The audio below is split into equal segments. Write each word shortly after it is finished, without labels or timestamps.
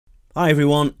Hi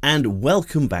everyone and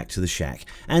welcome back to the Shack.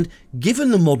 And given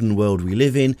the modern world we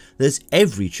live in, there's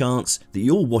every chance that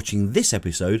you're watching this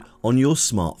episode on your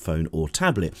smartphone or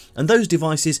tablet, and those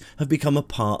devices have become a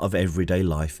part of everyday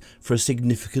life for a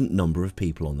significant number of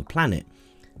people on the planet.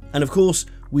 And of course,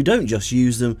 we don't just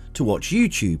use them to watch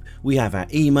YouTube. We have our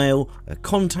email, our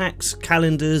contacts,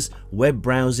 calendars, web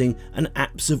browsing and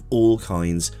apps of all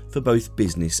kinds for both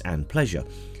business and pleasure.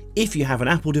 If you have an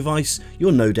Apple device,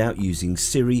 you're no doubt using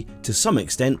Siri to some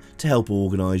extent to help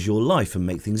organise your life and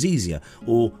make things easier,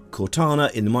 or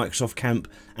Cortana in the Microsoft camp,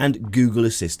 and Google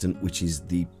Assistant, which is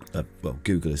the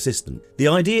Google Assistant. The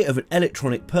idea of an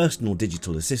electronic personal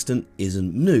digital assistant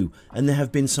isn't new, and there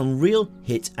have been some real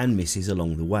hit and misses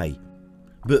along the way.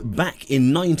 But back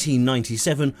in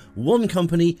 1997, one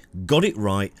company got it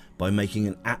right by making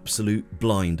an absolute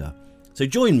blinder. So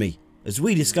join me as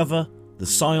we discover the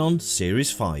PSION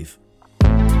Series 5.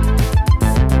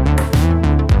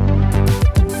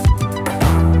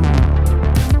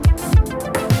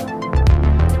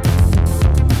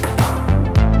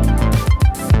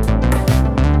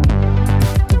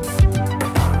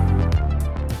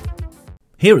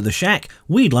 Here at the Shack,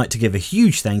 we'd like to give a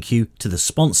huge thank you to the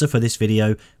sponsor for this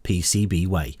video,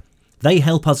 PCBWay. They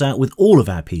help us out with all of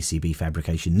our PCB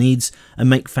fabrication needs and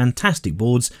make fantastic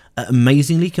boards at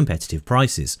amazingly competitive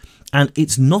prices. And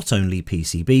it's not only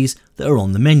PCBs that are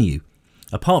on the menu.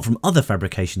 Apart from other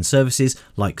fabrication services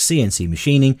like CNC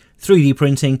machining, 3D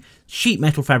printing, sheet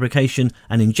metal fabrication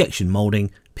and injection moulding,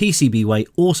 PCBWay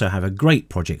also have a great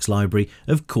projects library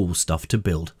of cool stuff to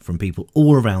build from people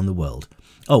all around the world.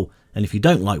 Oh, and if you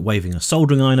don't like waving a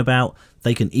soldering iron about,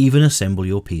 they can even assemble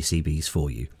your PCBs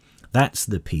for you. That's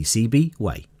the PCB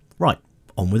way. Right,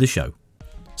 on with the show.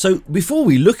 So before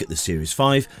we look at the Series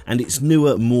 5 and its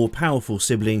newer, more powerful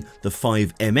sibling, the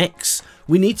 5MX,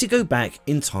 we need to go back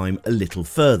in time a little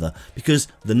further, because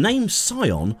the name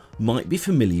PSION might be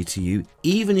familiar to you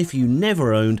even if you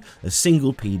never owned a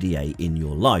single PDA in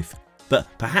your life. But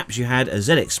perhaps you had a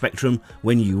ZX Spectrum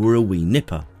when you were a wee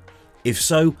nipper. If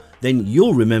so, then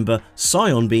you'll remember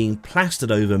PSION being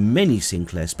plastered over many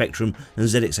Sinclair Spectrum and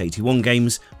ZX81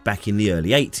 games back in the early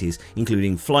 80s,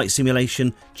 including Flight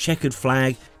Simulation, Checkered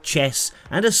Flag, chess,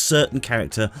 and a certain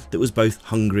character that was both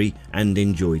hungry and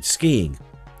enjoyed skiing.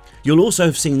 You'll also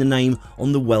have seen the name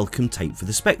on the welcome tape for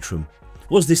the Spectrum.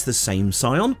 Was this the same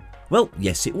PSION? Well,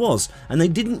 yes it was, and they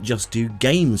didn't just do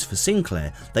games for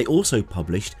Sinclair, they also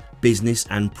published business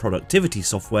and productivity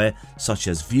software such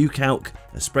as ViewCalc,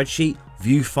 a spreadsheet,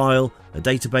 ViewFile, a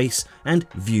database, and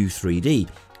View3D,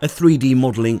 a 3D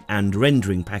modelling and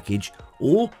rendering package,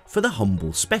 all for the humble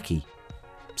Specky.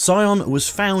 PSION was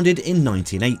founded in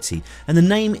 1980, and the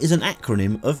name is an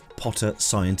acronym of Potter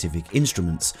Scientific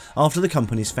Instruments, after the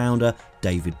company's founder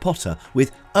David Potter,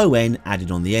 with ON added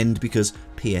on the end because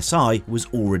PSI was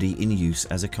already in use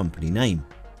as a company name.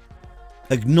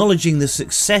 Acknowledging the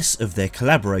success of their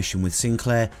collaboration with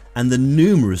Sinclair and the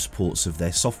numerous ports of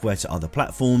their software to other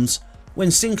platforms, when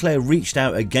Sinclair reached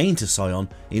out again to PSION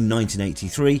in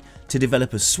 1983 to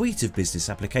develop a suite of business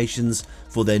applications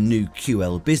for their new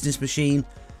QL business machine,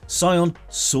 PSION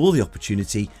saw the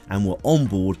opportunity and were on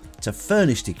board to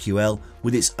furnish the QL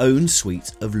with its own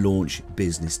suite of launch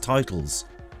business titles.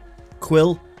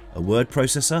 Quill, a word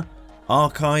processor,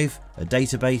 Archive, a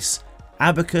database,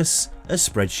 Abacus, a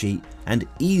spreadsheet, and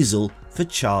Easel for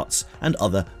charts and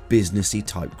other businessy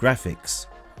type graphics.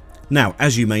 Now,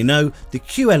 as you may know, the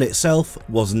QL itself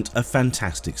wasn't a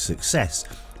fantastic success,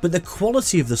 but the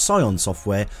quality of the PSION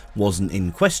software wasn't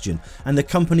in question, and the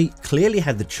company clearly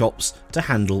had the chops to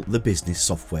handle the business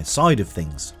software side of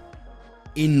things.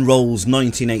 In rolls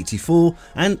 1984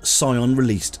 and PSION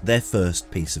released their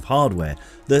first piece of hardware,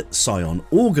 the PSION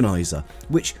Organizer,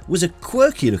 which was a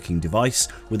quirky looking device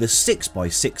with a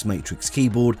 6x6 matrix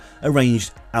keyboard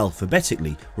arranged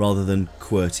alphabetically rather than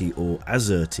QWERTY or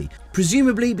AZERTY,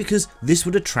 presumably because this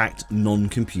would attract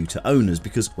non-computer owners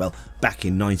because, well, back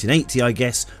in 1980 I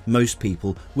guess most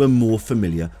people were more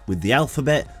familiar with the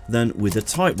alphabet than with a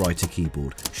typewriter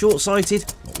keyboard.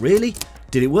 Short-sighted? Not really.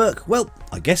 Did it work? Well,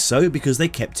 I guess so, because they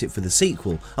kept it for the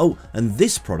sequel. Oh, and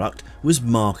this product was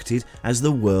marketed as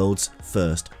the world's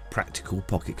first practical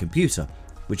pocket computer,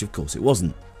 which of course it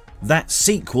wasn't. That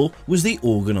sequel was the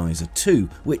Organizer 2,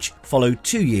 which followed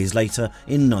 2 years later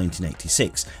in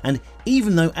 1986, and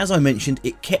even though, as I mentioned,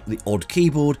 it kept the odd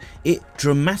keyboard, it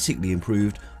dramatically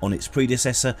improved on its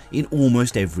predecessor in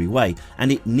almost every way,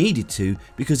 and it needed to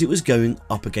because it was going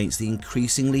up against the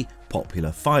increasingly popular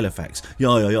Filofax.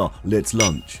 Yeah, let's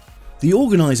lunch. The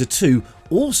Organizer 2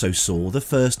 also saw the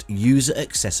first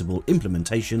user-accessible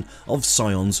implementation of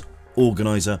PSION's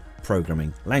Organizer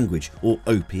Programming Language, or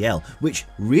OPL, which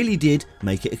really did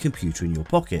make it a computer in your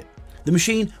pocket. The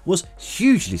machine was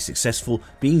hugely successful,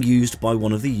 being used by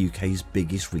one of the UK's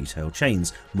biggest retail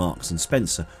chains, Marks &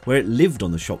 Spencer, where it lived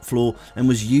on the shop floor and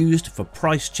was used for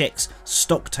price checks,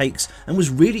 stock takes, and was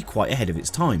really quite ahead of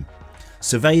its time.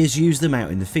 Surveyors used them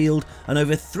out in the field, and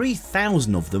over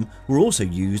 3,000 of them were also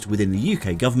used within the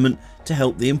UK government to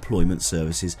help the employment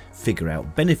services figure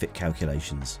out benefit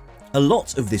calculations. A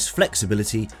lot of this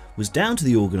flexibility was down to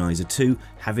the Organizer 2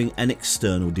 having an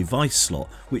external device slot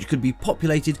which could be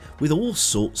populated with all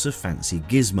sorts of fancy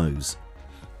gizmos.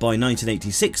 By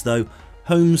 1986 though,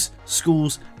 homes,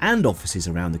 schools and offices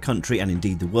around the country, and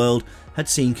indeed the world, had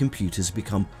seen computers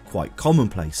become quite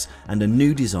commonplace, and a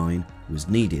new design was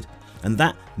needed. And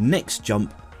that next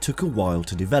jump took a while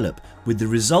to develop, with the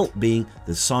result being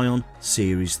the PSION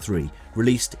Series 3,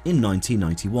 released in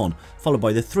 1991, followed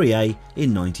by the 3A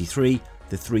in 93,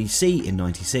 the 3C in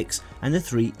 96 and the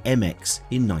 3MX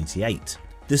in 98.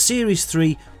 The Series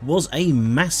 3 was a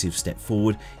massive step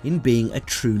forward in being a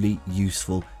truly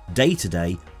useful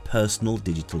day-to-day personal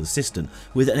digital assistant,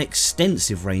 with an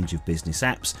extensive range of business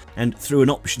apps, and through an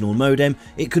optional modem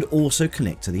it could also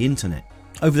connect to the internet.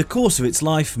 Over the course of its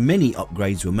life, many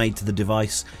upgrades were made to the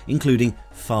device, including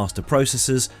faster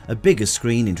processors, a bigger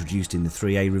screen introduced in the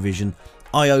 3A revision,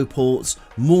 I/O ports,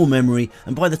 more memory,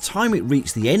 and by the time it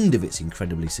reached the end of its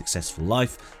incredibly successful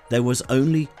life, there was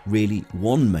only really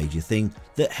one major thing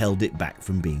that held it back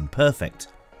from being perfect: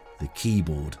 the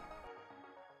keyboard.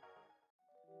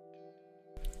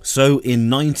 So in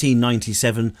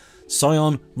 1997,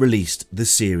 PSION released the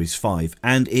Series 5,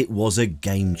 and it was a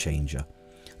game changer.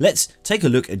 Let's take a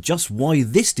look at just why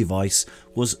this device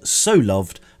was so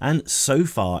loved and so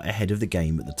far ahead of the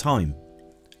game at the time.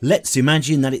 Let's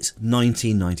imagine that it's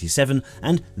 1997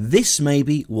 and this may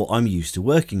be what I'm used to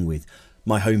working with.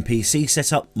 My home PC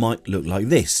setup might look like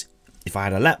this. If I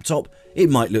had a laptop, it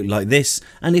might look like this,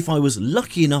 and if I was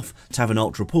lucky enough to have an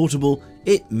ultra portable,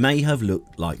 it may have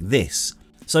looked like this.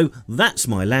 So that's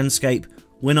my landscape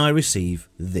when I receive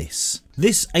this.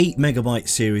 This 8MB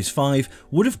Series 5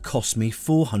 would have cost me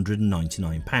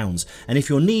 £499, and if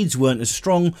your needs weren't as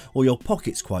strong or your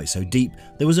pockets quite so deep,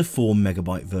 there was a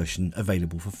 4MB version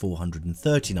available for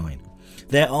 £439.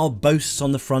 There are boasts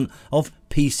on the front of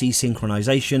PC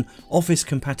synchronization, Office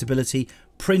compatibility,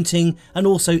 printing, and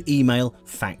also email,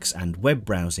 fax and web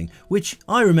browsing, which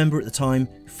I remember at the time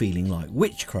feeling like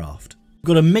witchcraft.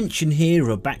 Got a mention here of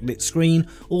a backlit screen,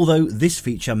 although this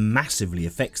feature massively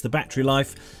affects the battery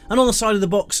life, and on the side of the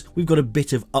box we've got a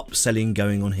bit of upselling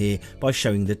going on here by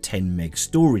showing the 10 meg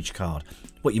storage card.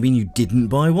 What, you mean you didn't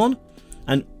buy one?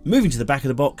 And moving to the back of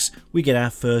the box, we get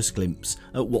our first glimpse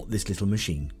at what this little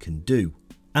machine can do.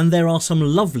 And there are some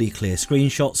lovely clear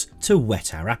screenshots to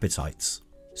whet our appetites.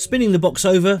 Spinning the box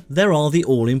over, there are the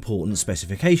all-important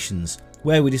specifications,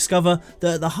 where we discover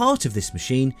that at the heart of this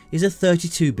machine is a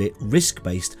 32-bit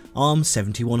RISC-based ARM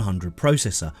 7100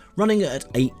 processor running at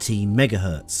 18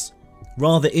 MHz.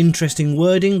 Rather interesting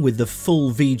wording with the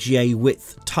full VGA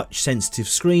width touch-sensitive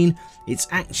screen. It's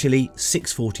actually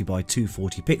 640 by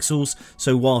 240 pixels,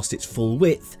 so whilst it's full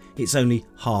width, it's only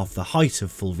half the height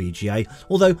of full VGA,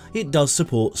 although it does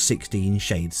support 16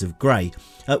 shades of grey.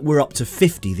 We're up to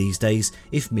 50 these days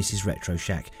if Mrs. Retro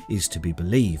Shack is to be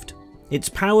believed. It's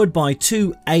powered by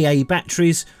 2 AA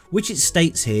batteries, which it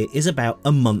states here is about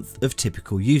a month of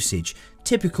typical usage,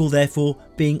 typical therefore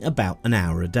being about an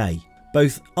hour a day.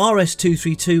 Both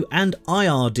RS-232 and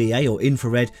IRDA or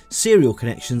infrared serial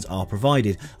connections are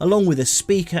provided, along with a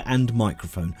speaker and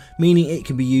microphone, meaning it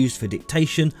can be used for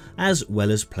dictation as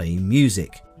well as playing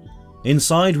music.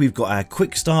 Inside we've got our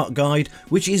quick start guide,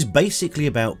 which is basically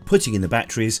about putting in the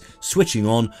batteries, switching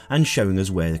on and showing us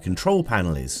where the control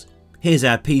panel is. Here's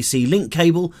our PC link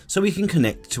cable so we can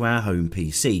connect to our home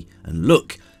PC, and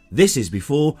look, this is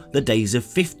before the days of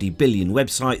 50 billion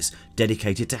websites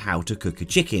dedicated to how to cook a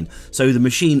chicken, so the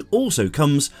machine also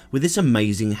comes with this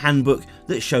amazing handbook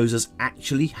that shows us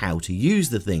actually how to use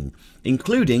the thing,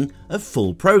 including a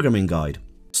full programming guide.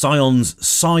 PSION's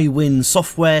PSIWin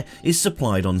software is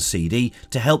supplied on CD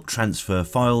to help transfer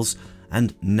files,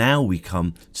 and now we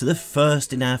come to the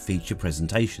first in our feature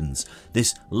presentations,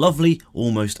 this lovely,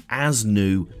 almost as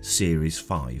new Series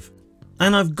 5.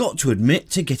 And I've got to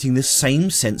admit to getting the same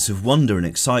sense of wonder and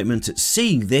excitement at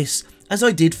seeing this as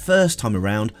I did first time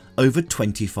around over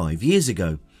 25 years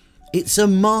ago. It's a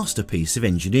masterpiece of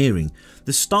engineering.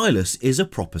 The stylus is a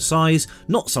proper size,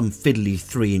 not some fiddly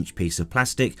 3-inch piece of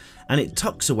plastic, and it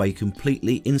tucks away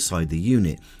completely inside the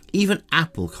unit. Even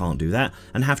Apple can't do that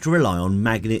and have to rely on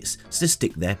magnets to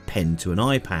stick their pen to an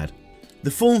iPad.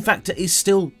 The form factor is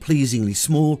still pleasingly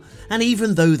small, and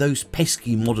even though those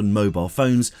pesky modern mobile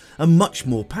phones are much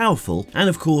more powerful and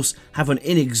of course have an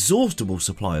inexhaustible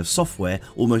supply of software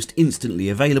almost instantly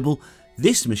available,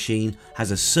 this machine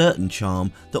has a certain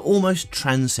charm that almost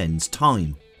transcends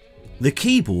time. The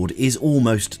keyboard is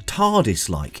almost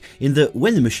TARDIS-like in that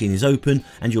when the machine is open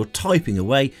and you're typing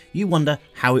away, you wonder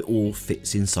how it all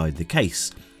fits inside the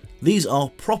case. These are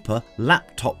proper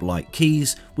laptop-like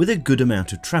keys with a good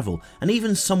amount of travel, and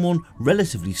even someone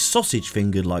relatively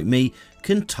sausage-fingered like me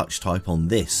can touch type on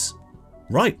this.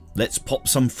 Right, let's pop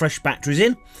some fresh batteries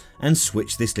in and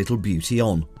switch this little beauty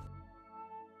on.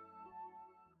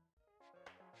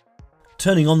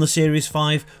 Turning on the Series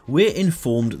 5, we're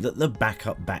informed that the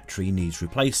backup battery needs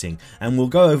replacing, and we'll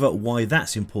go over why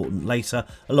that's important later,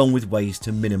 along with ways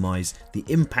to minimise the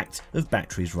impact of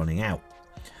batteries running out.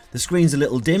 The screen's a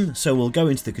little dim, so we'll go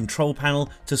into the control panel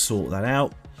to sort that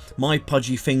out. My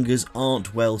pudgy fingers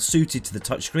aren't well suited to the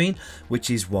touchscreen, which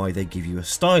is why they give you a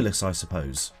stylus, I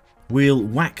suppose. We'll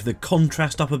whack the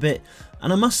contrast up a bit,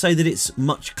 and I must say that it's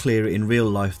much clearer in real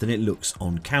life than it looks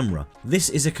on camera. This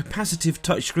is a capacitive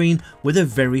touchscreen with a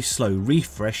very slow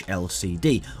refresh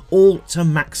LCD, all to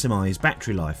maximise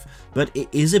battery life, but it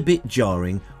is a bit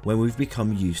jarring when we've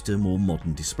become used to more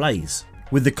modern displays.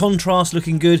 With the contrast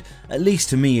looking good, at least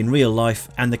to me in real life,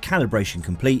 and the calibration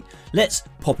complete, let's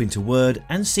pop into Word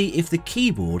and see if the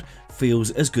keyboard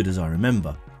feels as good as I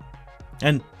remember.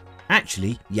 And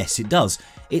actually, yes it does.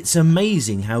 It's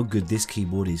amazing how good this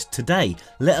keyboard is today,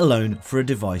 let alone for a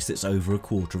device that's over a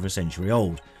quarter of a century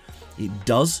old. It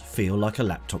does feel like a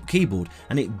laptop keyboard,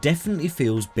 and it definitely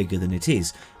feels bigger than it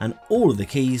is, and all of the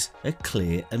keys are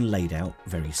clear and laid out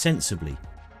very sensibly.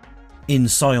 In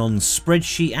PSION's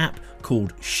spreadsheet app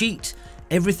called Sheet,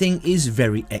 everything is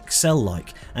very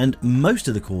Excel-like, and most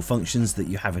of the core functions that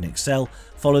you have in Excel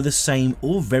follow the same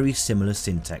or very similar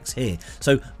syntax here,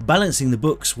 so balancing the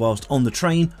books whilst on the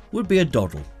train would be a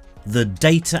doddle. The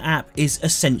Data app is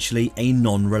essentially a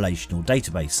non-relational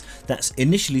database that's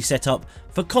initially set up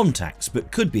for contacts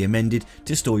but could be amended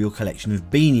to store your collection of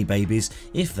Beanie Babies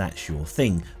if that's your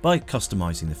thing by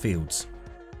customising the fields.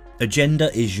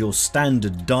 Agenda is your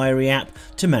standard diary app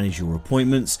to manage your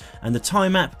appointments, and the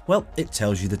Time app, well, it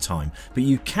tells you the time, but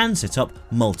you can set up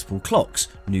multiple clocks,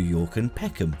 New York and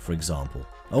Peckham for example.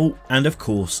 Oh, and of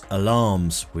course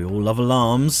alarms, we all love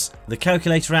alarms. The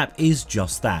Calculator app is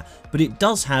just that, but it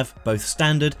does have both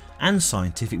standard and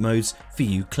scientific modes for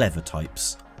you clever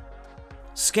types.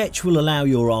 Sketch will allow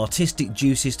your artistic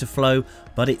juices to flow,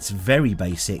 but it's very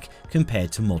basic compared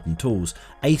to modern tools.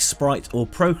 Ace Sprite or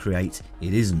Procreate,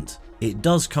 it isn't. It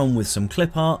does come with some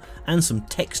clip art and some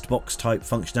text box type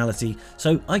functionality,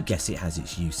 so I guess it has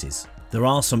its uses. There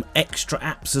are some extra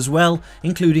apps as well,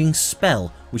 including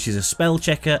Spell, which is a spell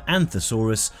checker, and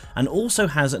Thesaurus, and also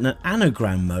has an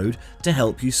anagram mode to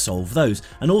help you solve those,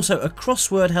 and also a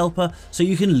crossword helper so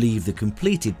you can leave the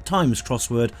completed Times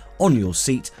crossword on your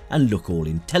seat and look all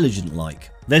intelligent like.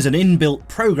 There's an inbuilt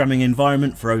programming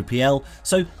environment for OPL,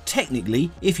 so technically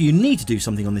if you need to do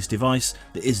something on this device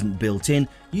that isn't built in,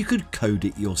 you could code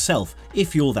it yourself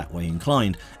if you're that way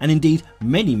inclined, and indeed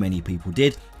many people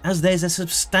did, as there's a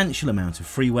substantial amount of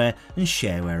freeware and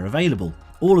shareware available.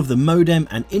 All of the modem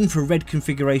and infrared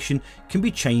configuration can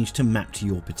be changed to map to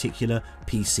your particular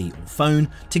PC or phone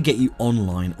to get you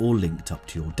online or linked up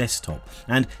to your desktop.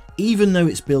 And even though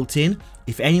it's built in,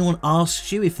 if anyone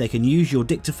asks you if they can use your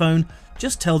dictaphone,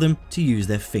 just tell them to use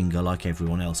their finger like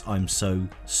everyone else. I'm so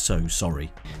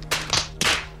sorry.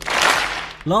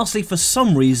 Lastly, for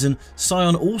some reason,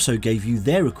 PSION also gave you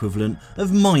their equivalent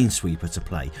of Minesweeper to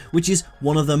play, which is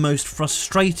one of the most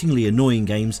frustratingly annoying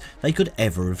games they could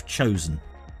ever have chosen.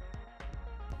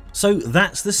 So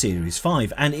that's the Series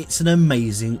 5, and it's an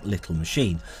amazing little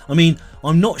machine. I mean,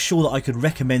 I'm not sure that I could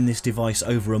recommend this device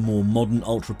over a more modern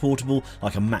ultra portable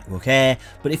like a MacBook Air,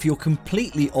 but if you're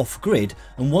completely off grid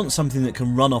and want something that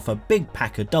can run off a big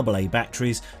pack of AA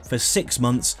batteries for 6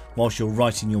 months whilst you're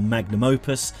writing your magnum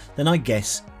opus, then I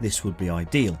guess this would be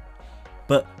ideal.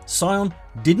 But PSION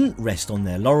didn't rest on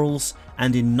their laurels,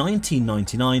 and in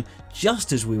 1999,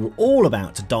 just as we were all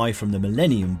about to die from the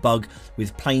millennium bug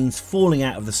with planes falling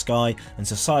out of the sky and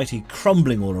society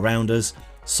crumbling all around us,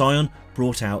 PSION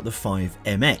brought out the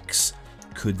 5MX.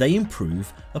 Could they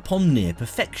improve upon near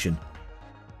perfection?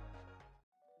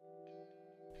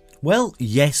 Well,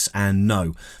 yes and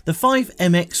no. The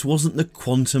 5MX wasn't the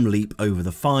quantum leap over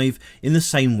the 5 in the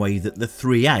same way that the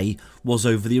 3A was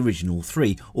over the original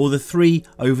 3, or the 3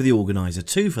 over the Organizer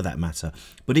 2 for that matter,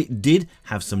 but it did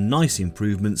have some nice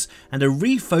improvements and a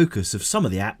refocus of some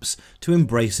of the apps to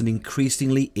embrace an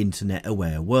increasingly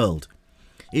internet-aware world.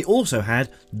 It also had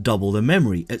double the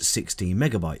memory at 16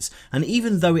 megabytes, and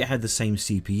even though it had the same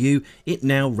CPU, it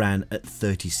now ran at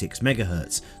 36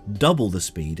 MHz, double the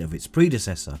speed of its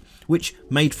predecessor, which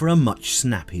made for a much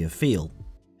snappier feel.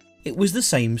 It was the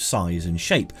same size and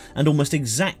shape, and almost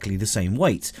exactly the same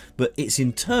weight, but its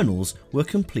internals were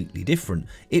completely different.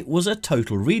 It was a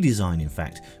total redesign in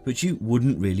fact, but you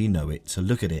wouldn't really know it to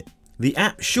look at it. The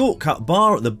app shortcut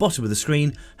bar at the bottom of the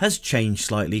screen has changed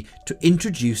slightly to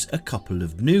introduce a couple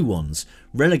of new ones,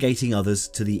 relegating others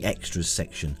to the extras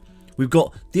section. We've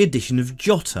got the addition of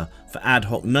Jotter for ad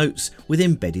hoc notes with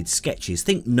embedded sketches,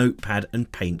 think Notepad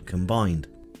and Paint combined.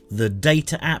 The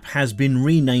Data app has been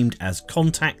renamed as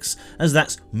Contacts, as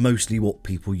that's mostly what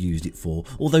people used it for,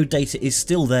 although Data is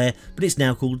still there, but it's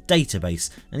now called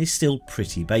Database and is still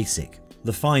pretty basic.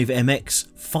 The 5MX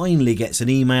finally gets an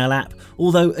email app,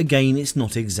 although again it's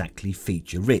not exactly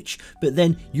feature rich, but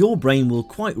then your brain will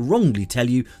quite wrongly tell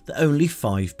you that only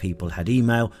 5 people had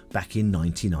email back in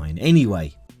 '99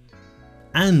 anyway.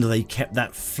 And they kept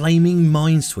that flaming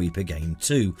Minesweeper game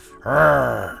too.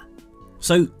 Arrgh.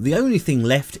 So the only thing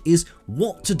left is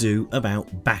what to do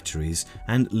about batteries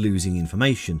and losing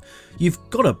information. You've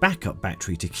got a backup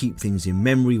battery to keep things in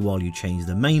memory while you change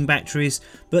the main batteries,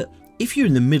 but if you're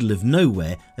in the middle of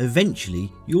nowhere,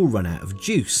 eventually you'll run out of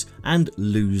juice and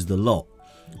lose the lot.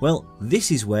 Well,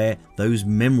 this is where those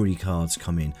memory cards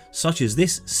come in, such as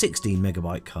this 16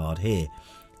 megabyte card here.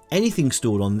 Anything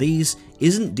stored on these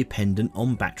isn't dependent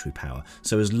on battery power,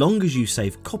 so as long as you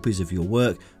save copies of your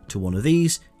work to one of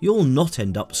these, you'll not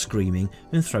end up screaming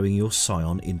and throwing your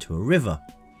PSION into a river.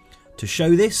 To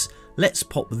show this, let's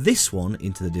pop this one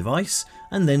into the device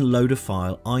and then load a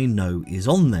file I know is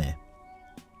on there.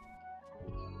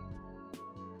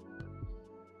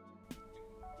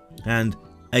 And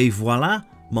et voila,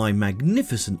 my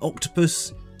magnificent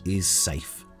octopus is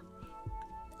safe.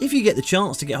 If you get the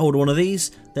chance to get hold of one of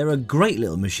these, they're a great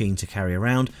little machine to carry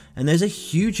around, and there's a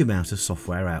huge amount of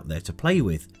software out there to play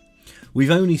with.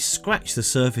 We've only scratched the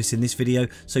surface in this video,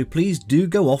 so please do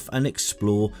go off and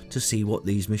explore to see what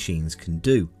these machines can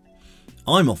do.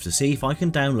 I'm off to see if I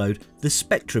can download the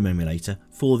Spectrum emulator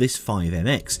for this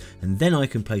 5MX, and then I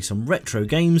can play some retro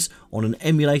games on an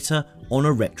emulator on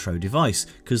a retro device,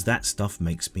 because that stuff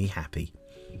makes me happy.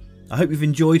 I hope you've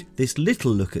enjoyed this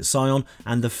little look at PSION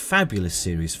and the fabulous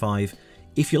Series 5.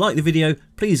 If you like the video,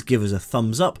 please give us a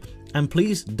thumbs up, and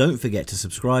please don't forget to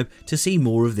subscribe to see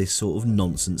more of this sort of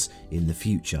nonsense in the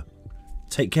future.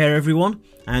 Take care everyone,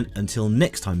 and until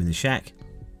next time in the shack,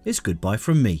 it's goodbye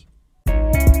from me.